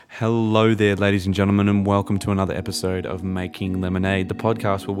Hello there, ladies and gentlemen, and welcome to another episode of Making Lemonade, the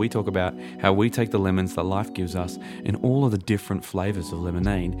podcast where we talk about how we take the lemons that life gives us and all of the different flavors of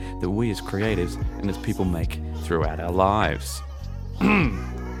lemonade that we as creatives and as people make throughout our lives.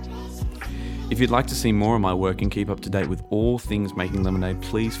 If you'd like to see more of my work and keep up to date with all things Making Lemonade,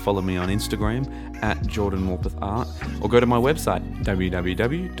 please follow me on Instagram at Jordan Morpeth Art or go to my website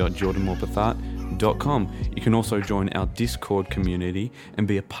www.jordanmorpethart.com. You can also join our Discord community and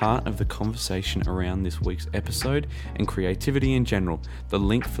be a part of the conversation around this week's episode and creativity in general. The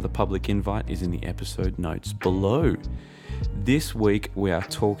link for the public invite is in the episode notes below. This week we are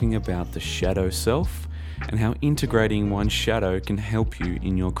talking about the shadow self and how integrating one's shadow can help you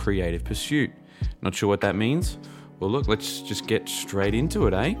in your creative pursuit. Not sure what that means? Well, look, let's just get straight into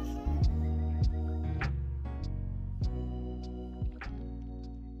it, eh?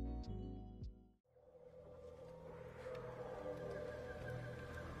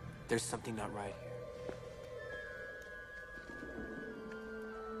 There's something not right here.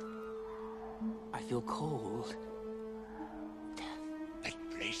 I feel cold. That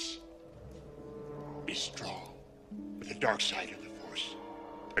place is strong, but the dark side of the Force,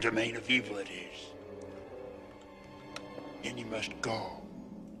 a domain of evil it is. And you must go.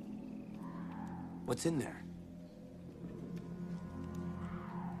 What's in there?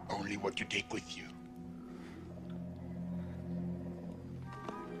 Only what you take with you.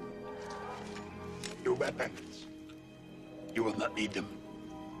 Your weapons. You will not need them.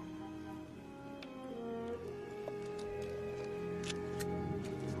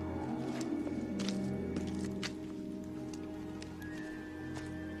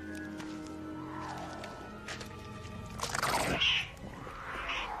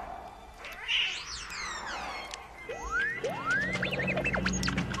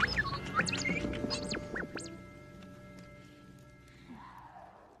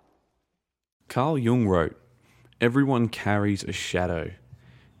 Carl Jung wrote, "Everyone carries a shadow,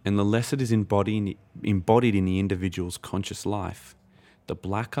 and the less it is embodied in the individual's conscious life, the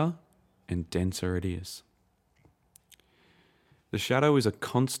blacker and denser it is." The shadow is a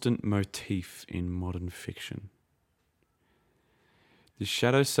constant motif in modern fiction. The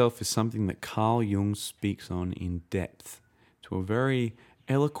shadow self is something that Carl Jung speaks on in depth to a very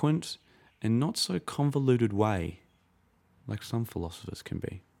eloquent and not so convoluted way, like some philosophers can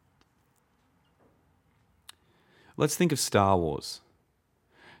be. Let's think of Star Wars.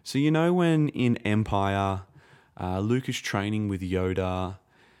 So you know when in Empire, Luke is training with Yoda,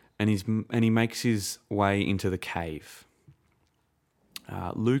 and he makes his way into the cave.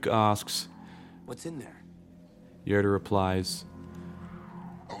 Luke asks, What's in there? Yoda replies,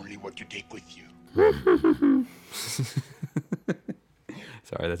 Only what you take with you.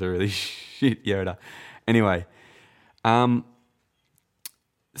 sorry, that's a really shit Yoda. Anyway,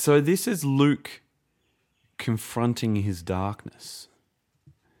 so this is Luke confronting his darkness,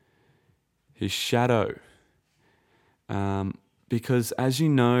 his shadow. Because as you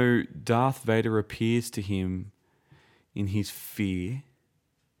know, Darth Vader appears to him in his fear,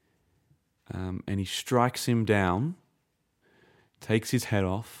 and he strikes him down, takes his head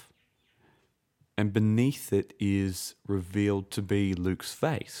off, and beneath it is revealed to be Luke's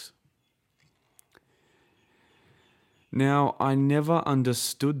face. Now, I never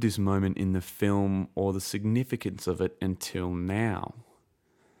understood this moment in the film or the significance of it until now.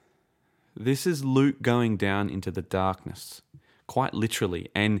 This is Luke going down into the darkness, quite literally,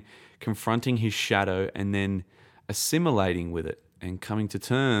 and confronting his shadow and then assimilating with it and coming to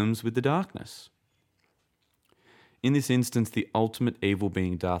terms with the darkness. In this instance, the ultimate evil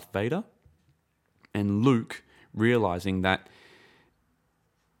being Darth Vader, and Luke realizing that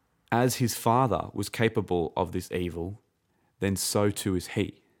as his father was capable of this evil, then so too is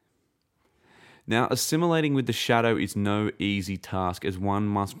he. Now, assimilating with the shadow is no easy task, as one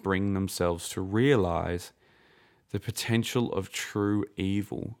must bring themselves to realize the potential of true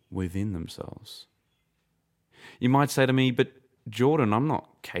evil within themselves. You might say to me, but Jordan, I'm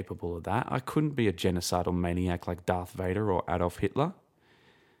not capable of that. I couldn't be a genocidal maniac like Darth Vader or Adolf Hitler.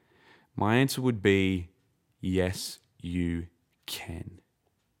 My answer would be, yes, you can.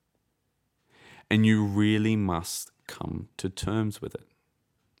 And you really must come to terms with it.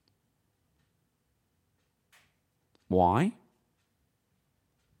 Why?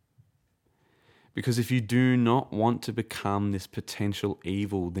 Because if you do not want to become this potential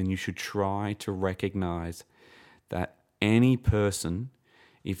evil, then you should try to recognize that any person,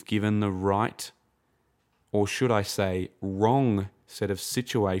 if given the right, or should I say wrong set of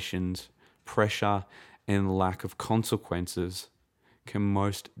situations, pressure, and lack of consequences, can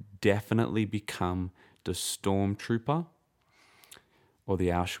most definitely become the stormtrooper or the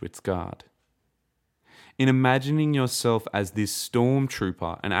Auschwitz Guard. In imagining yourself as this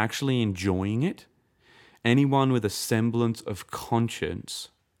stormtrooper and actually enjoying it, anyone with a semblance of conscience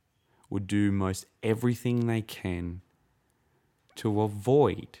would do most everything they can to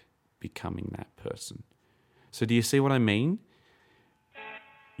avoid becoming that person. So do you see what I mean?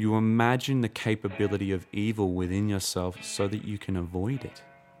 You imagine the capability of evil within yourself so that you can avoid it.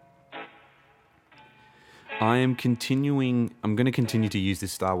 I'm going to continue to use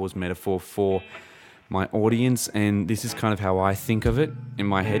this Star Wars metaphor for my audience, and this is kind of how I think of it in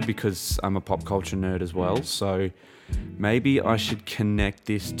my head because I'm a pop culture nerd as well. So maybe I should connect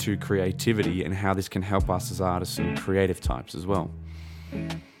this to creativity and how this can help us as artists and creative types as well.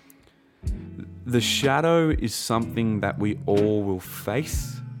 The shadow is something that we all will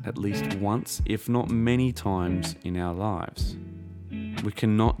face at least once, if not many times in our lives. We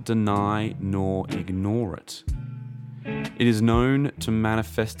cannot deny nor ignore it. It is known to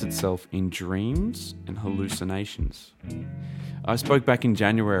manifest itself in dreams and hallucinations. I spoke back in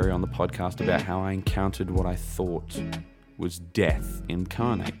January on the podcast about how I encountered what I thought was death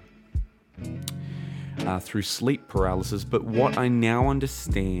incarnate through sleep paralysis, but what I now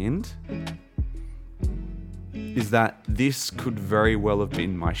understand is that this could very well have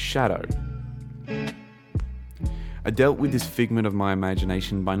been my shadow. I dealt with this figment of my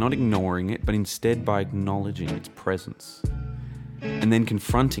imagination by not ignoring it, but instead by acknowledging its presence and then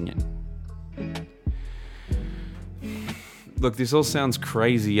confronting it. Look, this all sounds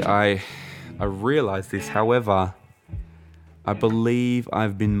crazy. I realize this. However, I believe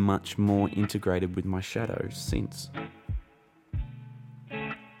I've been much more integrated with my shadow since.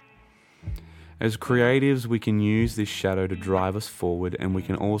 As creatives, we can use this shadow to drive us forward, and we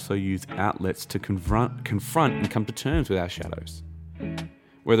can also use outlets to confront and come to terms with our shadows.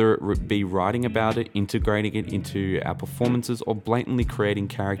 Whether it be writing about it, integrating it into our performances, or blatantly creating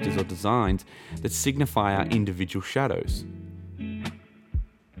characters or designs that signify our individual shadows.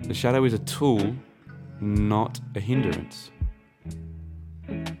 The shadow is a tool, not a hindrance.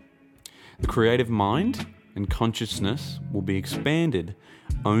 The creative mind and consciousness will be expanded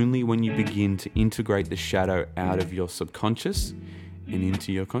only when you begin to integrate the shadow out of your subconscious and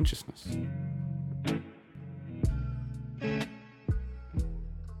into your consciousness.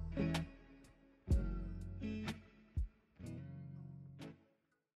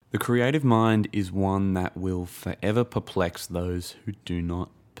 The creative mind is one that will forever perplex those who do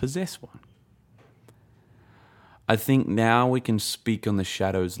not possess one. I think now we can speak on the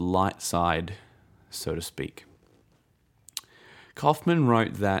shadow's light side, so to speak. Kaufman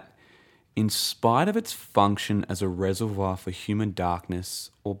wrote that in spite of its function as a reservoir for human darkness,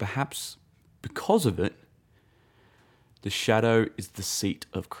 or perhaps because of it, the shadow is the seat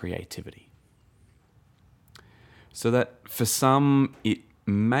of creativity. So that for some, it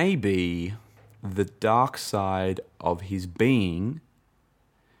may be the dark side of his being,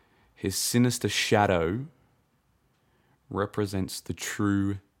 his sinister shadow represents the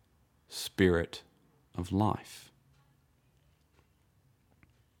true spirit of life.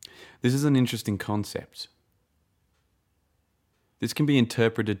 This is an interesting concept. This can be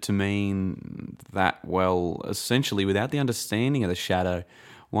interpreted to mean that, well, essentially, without the understanding of the shadow,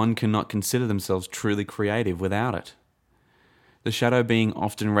 one cannot consider themselves truly creative without it. The shadow being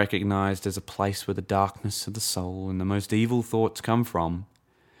often recognized as a place where the darkness of the soul and the most evil thoughts come from,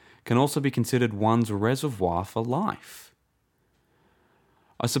 can also be considered one's reservoir for life.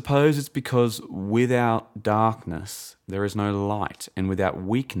 I suppose it's because without darkness, there is no light, and without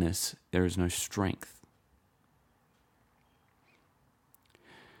weakness, there is no strength.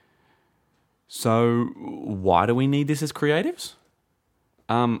 So, why do we need this as creatives?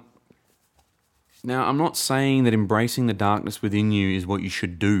 Now, I'm not saying that embracing the darkness within you is what you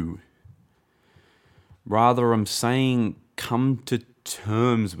should do. Rather, I'm saying come to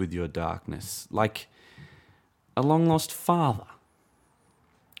terms with your darkness, like a long-lost father.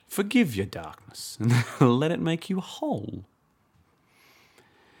 Forgive your darkness and let it make you whole.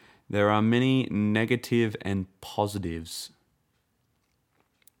 There are many negative and positives,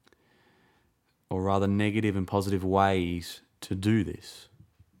 or rather negative and positive ways to do this.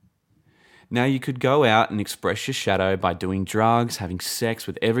 Now, you could go out and express your shadow by doing drugs, having sex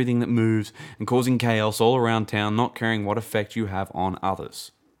with everything that moves, and causing chaos all around town, not caring what effect you have on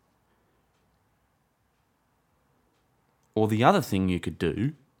others. Or the other thing you could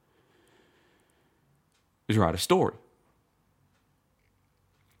do is write a story.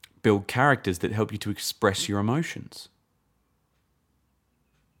 Build characters that help you to express your emotions.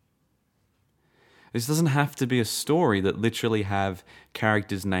 This doesn't have to be a story that literally have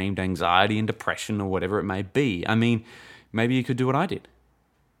characters named anxiety and depression or whatever it may be. I mean, maybe you could do what I did.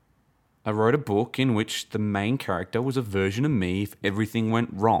 I wrote a book in which the main character was a version of me if everything went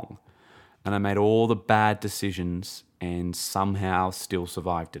wrong, and I made all the bad decisions and somehow still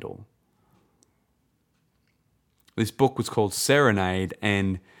survived it all. This book was called Serenade,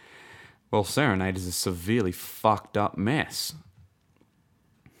 and, well, Serenade is a severely fucked up mess.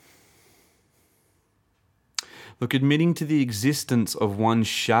 Look, admitting to the existence of one's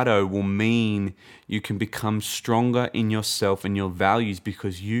shadow will mean you can become stronger in yourself and your values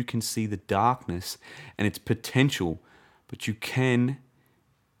because you can see the darkness and its potential, but you can,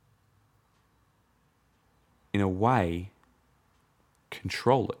 in a way,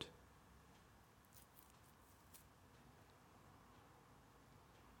 control it.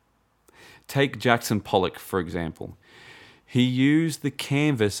 Take Jackson Pollock, for example. He used the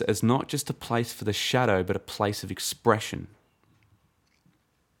canvas as not just a place for the shadow, but a place of expression.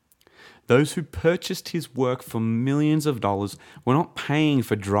 Those who purchased his work for millions of dollars were not paying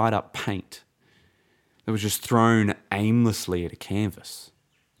for dried up paint that was just thrown aimlessly at a canvas.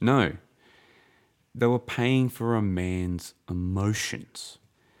 No, they were paying for a man's emotions,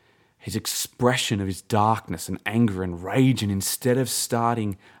 his expression of his darkness and anger and rage, and instead of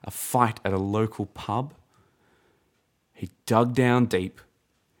starting a fight at a local pub, he dug down deep,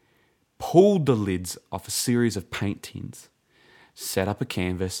 pulled the lids off a series of paint tins, set up a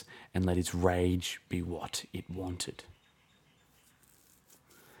canvas, and let his rage be what it wanted.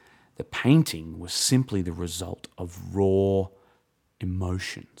 The painting was simply the result of raw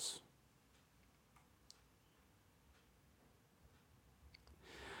emotions.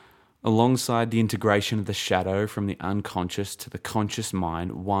 Alongside the integration of the shadow from the unconscious to the conscious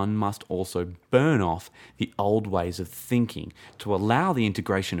mind, one must also burn off the old ways of thinking to allow the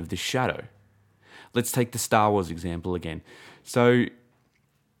integration of the shadow. Let's take the Star Wars example again. So,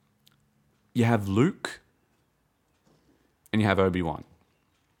 you have Luke and you have Obi-Wan.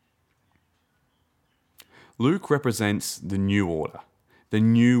 Luke represents the new order, the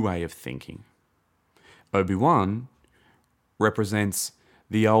new way of thinking. Obi-Wan represents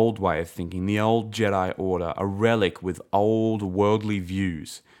the old way of thinking, the old Jedi Order, a relic with old worldly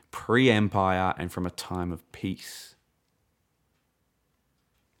views, pre-Empire and from a time of peace.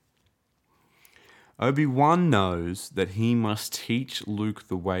 Obi-Wan knows that he must teach Luke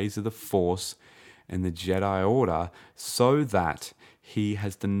the ways of the Force and the Jedi Order so that he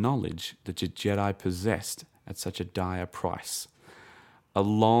has the knowledge that the Jedi possessed at such a dire price,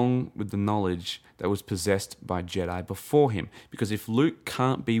 along with the knowledge that was possessed by Jedi before him. Because if Luke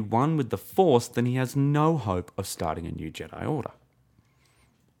can't be one with the Force, then he has no hope of starting a new Jedi Order.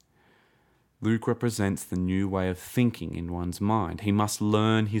 Luke represents the new way of thinking in one's mind. He must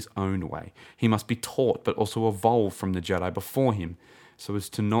learn his own way. He must be taught, but also evolve from the Jedi before him, so as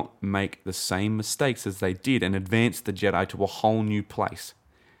to not make the same mistakes as they did and advance the Jedi to a whole new place.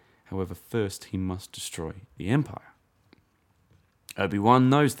 However, first he must destroy the Empire.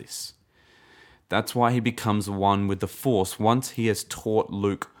 Obi-Wan knows this. That's why he becomes one with the Force once he has taught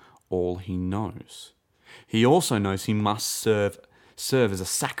Luke all he knows. He also knows he must serve as a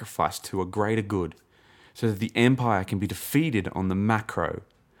sacrifice to a greater good, so that the Empire can be defeated on the macro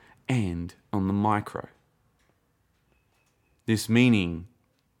and on the micro. This meaning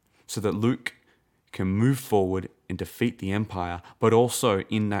so that Luke can move forward and defeat the Empire, but also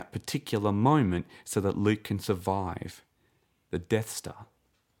in that particular moment so that Luke can survive the Death Star.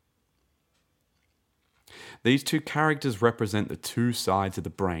 These two characters represent the two sides of the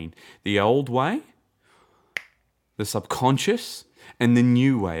brain, the old way, the subconscious, and the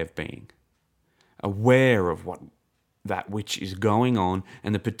new way of being, aware of that which is going on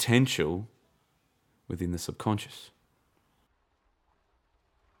and the potential within the subconscious.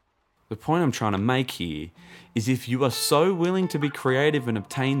 The point I'm trying to make here is if you are so willing to be creative and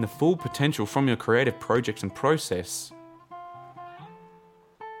obtain the full potential from your creative projects and process,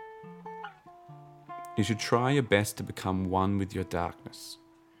 you should try your best to become one with your darkness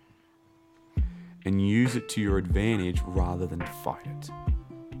and use it to your advantage rather than fight it.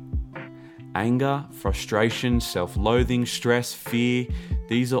 Anger, frustration, self-loathing, stress, fear,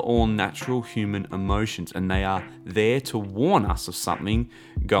 these are all natural human emotions, and they are there to warn us of something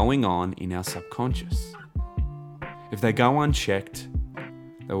going on in our subconscious. If they go unchecked,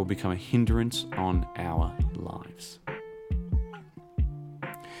 they will become a hindrance on our lives.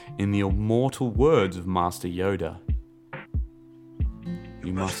 In the immortal words of Master Yoda,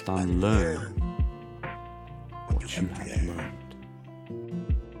 you must unlearn what you have learned.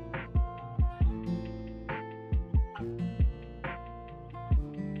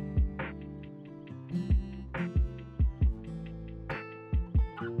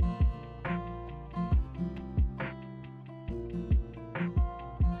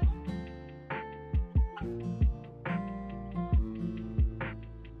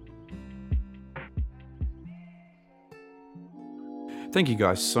 Thank you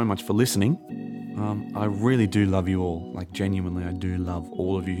guys so much for listening. I really do love you all. Like, genuinely, I do love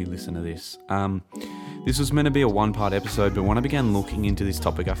all of you who listen to this. This was meant to be a one-part episode, but when I began looking into this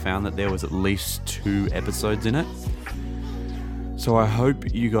topic, I found that there was at least 2 episodes in it. So I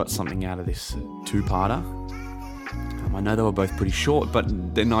hope you got something out of this 2-parter. I know they were both pretty short, but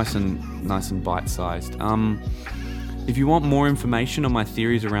they're nice and bite-sized. If you want more information on my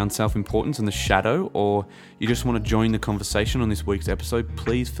theories around self-importance and the shadow, or you just want to join the conversation on this week's episode,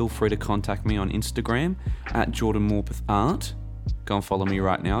 please feel free to contact me on Instagram at Jordan Morpeth Art. Go and follow me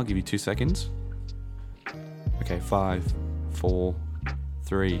right now. I'll give you 2 seconds. Okay, 5, 4,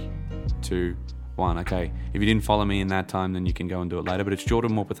 3, 2, 1. Okay, if you didn't follow me in that time, then you can go and do it later. But it's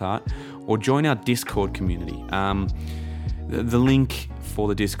Jordan Morpeth Art, or join our Discord community. The link for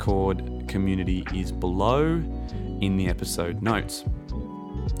the Discord community is below in the episode notes.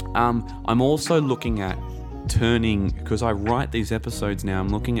 I'm also looking at turning, because I write these episodes now,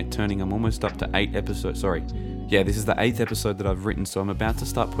 I'm almost up to 8 episodes. This is the 8th episode that I've written, so I'm about to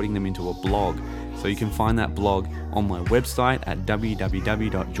start putting them into a blog. So you can find that blog on my website at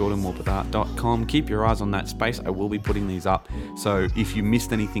www.jordanmorpethart.com. Keep your eyes on that space. I will be putting these up. So if you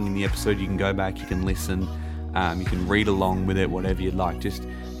missed anything in the episode, you can go back, you can listen, you can read along with it, whatever you'd like. Just a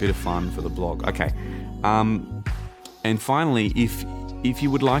bit of fun for the blog. Okay. And finally, if you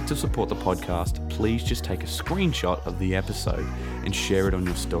would like to support the podcast, please just take a screenshot of the episode and share it on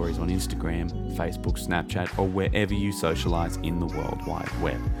your stories on Instagram, Facebook, Snapchat, or wherever you socialize in the World Wide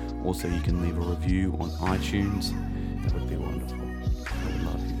Web. Also, you can leave a review on iTunes. That would be wonderful. I would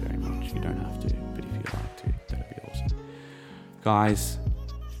love you very much. You don't have to, but if you'd like to, that'd be awesome. Guys,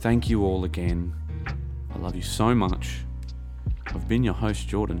 thank you all again. I love you so much. I've been your host,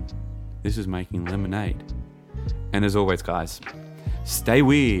 Jordan. This is Making Lemonade. And as always, guys, stay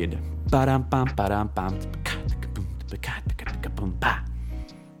weird.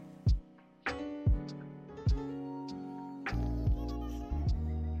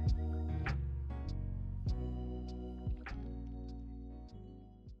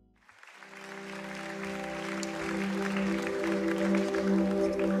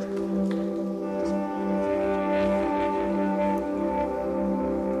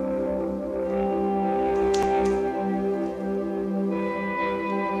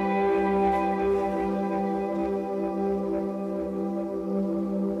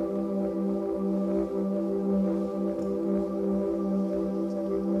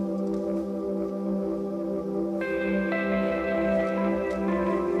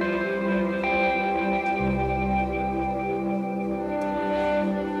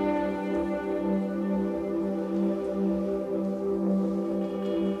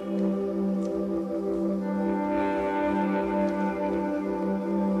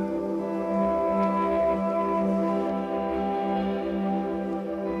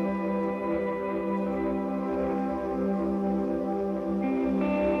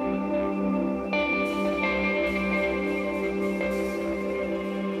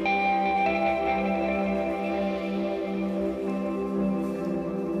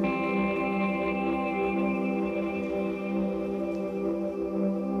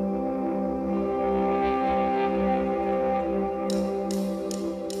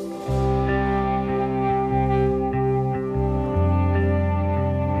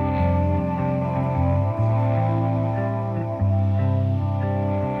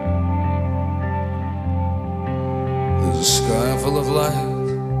 A sky full of light,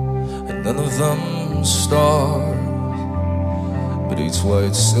 and none of them stars. But each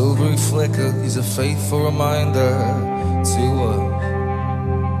white silvery flicker is a faithful reminder to us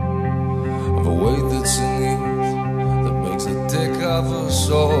of a weight that's in use that makes a dick of us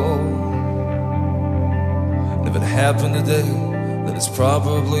all. And if it happened today, then it's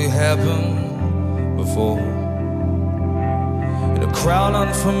probably happened before. In a crowd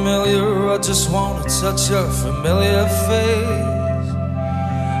unfamiliar, I just want to touch your familiar face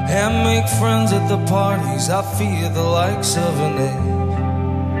and make friends at the parties. I fear the likes of an age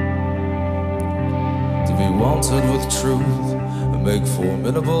to be wanted with truth and make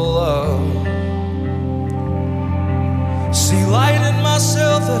formidable love. See light in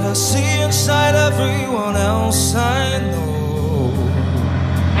myself that I see inside everyone else I know.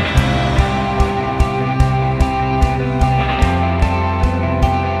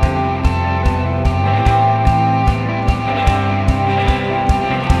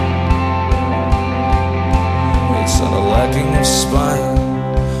 Lacking of spine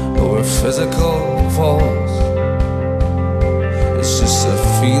or a physical pulse. It's just a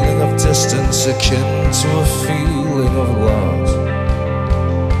feeling of distance akin to a feeling of loss,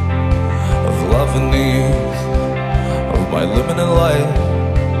 of love in the youth, of my limited in life,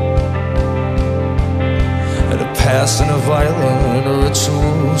 and a past and a violent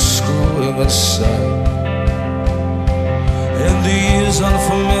ritual screwing inside. And the years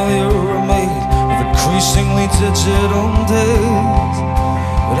unfamiliar are made of increasingly digital days.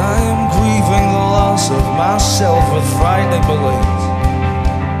 But I am grieving the loss of myself with frightening beliefs.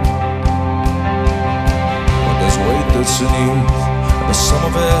 And there's weight that's in youth, and the sum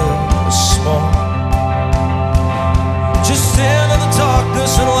of it is small. Just stand in the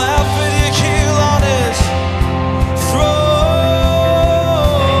darkness and laugh with your heel on his throne.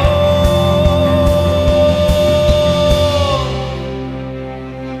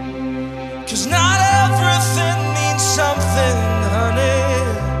 'Cause not everything means something, honey.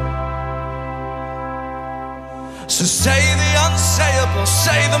 So say the unsayable,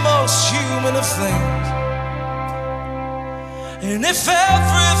 say the most human of things. And if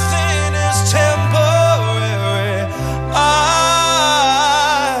everything is temporary, I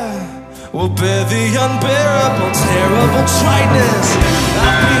will bear the unbearable, terrible triteness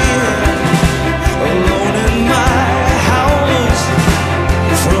of being alone in my house,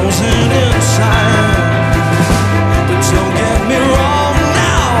 frozen in time. But don't get me wrong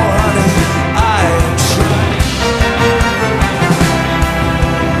now, honey, I am trying.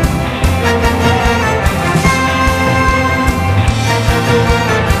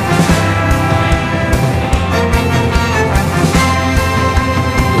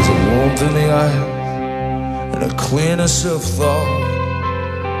 There's a warmth in the eyes and a clearness of thought,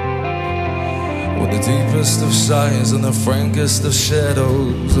 when the deepest of sighs and the frankest of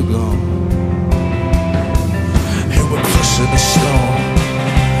shadows are gone. And we're pushing the storm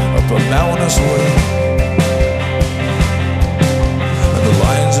up a mountainous way, and the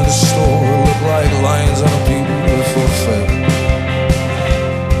lions in the store look like lions on a beautiful face.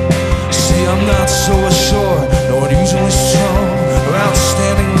 See, I'm not so assured, no unusually strong or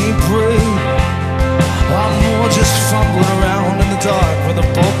outstandingly brave. I'm more just fumbling around in the dark for the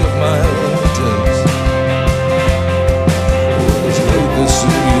bulk of my days. Well, there's weight that's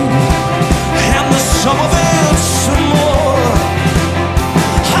in you, and the sum of it some more.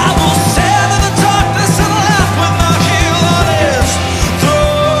 I will stand in the darkness and laugh with my heel on his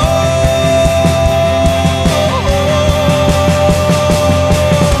throne.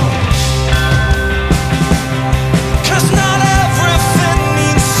 'Cause not everything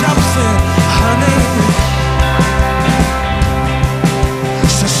means something, honey.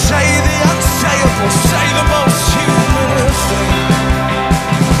 So say the unsayable, say the most human thing.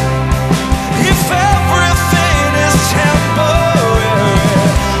 If everything is temporary,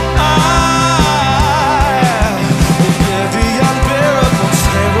 I will bear the unbearable,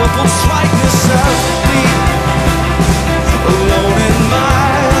 terrible slightness of being alone in my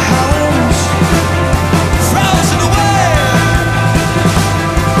house, frozen away.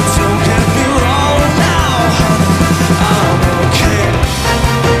 But don't get me wrong now, honey, I'm okay.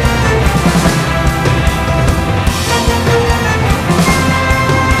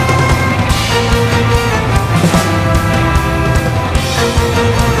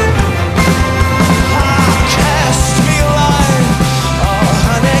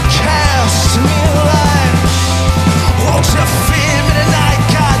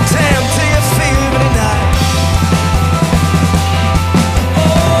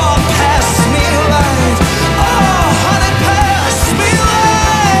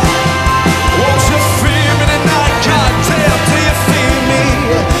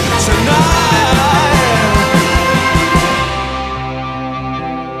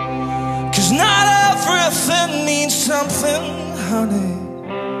 'Cause not everything means something, honey.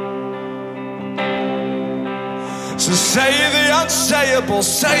 So say the unsayable,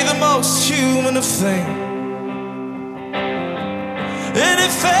 say the most human of things. And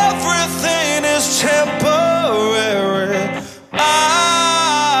if everything is temporary,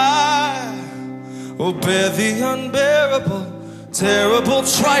 I will bear the unbearable, terrible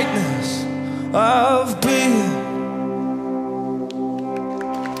triteness of being